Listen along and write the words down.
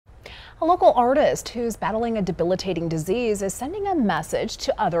A local artist who's battling a debilitating disease is sending a message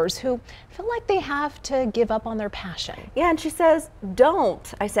to others who feel like they have to give up on their passion. Yeah, and she says,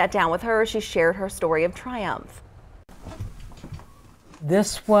 don't. I sat down with her. She shared her story of triumph.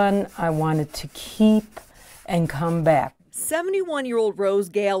 This one I wanted to keep and come back. 71-year-old Rose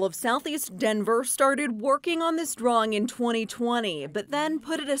Gale of Southeast Denver started working on this drawing in 2020, but then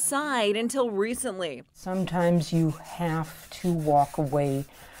put it aside until recently. Sometimes you have to walk away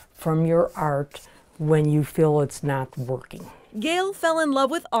from your art when you feel it's not working. Gale fell in love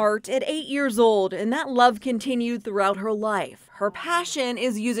with art at 8 years old, and that love continued throughout her life. Her passion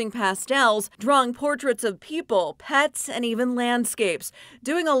is using pastels, drawing portraits of people, pets, and even landscapes,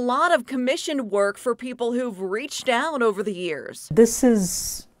 doing a lot of commissioned work for people who've reached out over the years. This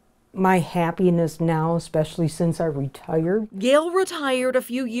is my happiness now, especially since I retired. Gale retired a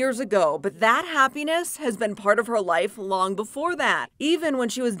few years ago, but that happiness has been part of her life long before that, even when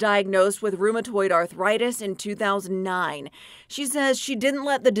she was diagnosed with rheumatoid arthritis in 2009. She says she didn't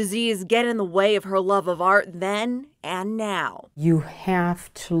let the disease get in the way of her love of art then and now. You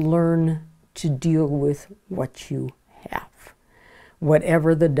have to learn to deal with what you have.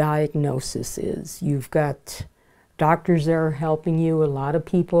 Whatever the diagnosis is, you've got doctors that are helping you, a lot of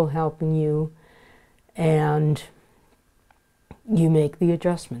people helping you, and you make the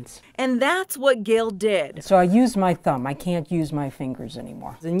adjustments. And that's what Gale did. So I use my thumb. I can't use my fingers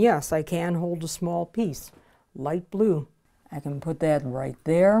anymore. And yes, I can hold a small piece, light blue. I can put that right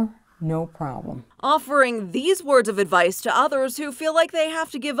there, no problem. Offering these words of advice to others who feel like they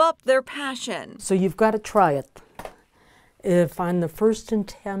have to give up their passion. So you've got to try it. If on the first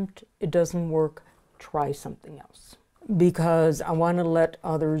attempt it doesn't work, try something else, because I want to let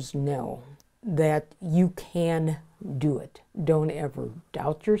others know that you can do it. Don't ever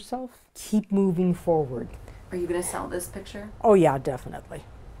doubt yourself. Keep moving forward. Are you going to sell this picture? Oh yeah, definitely.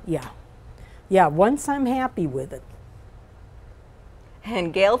 Yeah, once I'm happy with it.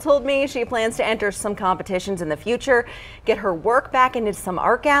 And Gale told me she plans to enter some competitions in the future, get her work back into some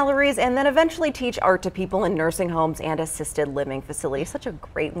art galleries, and then eventually teach art to people in nursing homes and assisted living facilities. Such a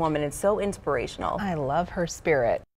great woman and so inspirational. I love her spirit.